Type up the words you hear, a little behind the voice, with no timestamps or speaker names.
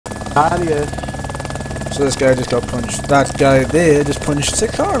Adios. So this guy just got punched. That guy there just punched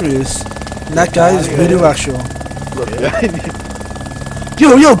Sicarius. And that guy is voodooactual.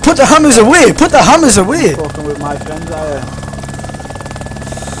 Yo, put the hammers away! Put the hammers away! Fucking with my friends, are you?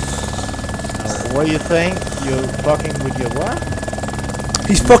 What do you think? You fucking with your what?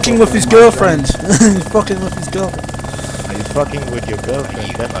 He's fucking with his girlfriend. He's fucking with his girlfriend. Are you fucking with your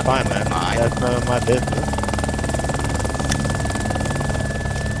girlfriend? That's fine, man. That's none of my business.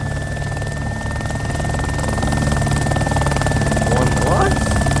 What?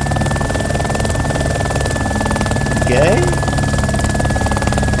 Gay?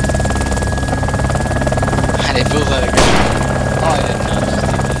 And it feels like a good. Oh, I didn't know.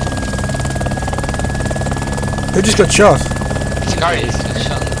 Who just got shot? Sicarius got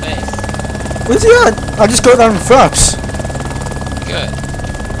shot in the face. Where's he at? I just got down in fraps. Good.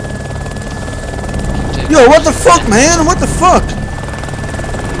 Yo, what the fuck, man? What the fuck?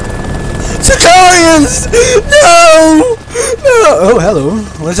 Sicarians! No! No! Oh, hello.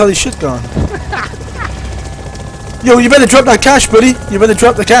 Where's all this shit gone? Yo, you better drop that cash, buddy. You better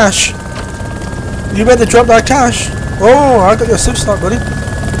drop the cash. You better drop that cash. Oh, I got your civ slot, buddy.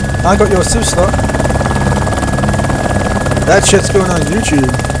 I got your civ slot. That shit's going on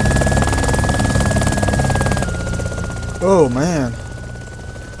YouTube. Oh, man.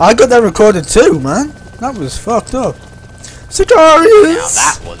 I got that recorded too, man. That was fucked up. Sicarius!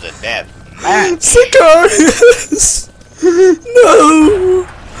 Now that was a death match. Sicarius! No!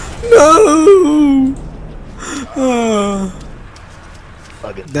 No!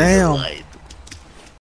 Fucking Damn.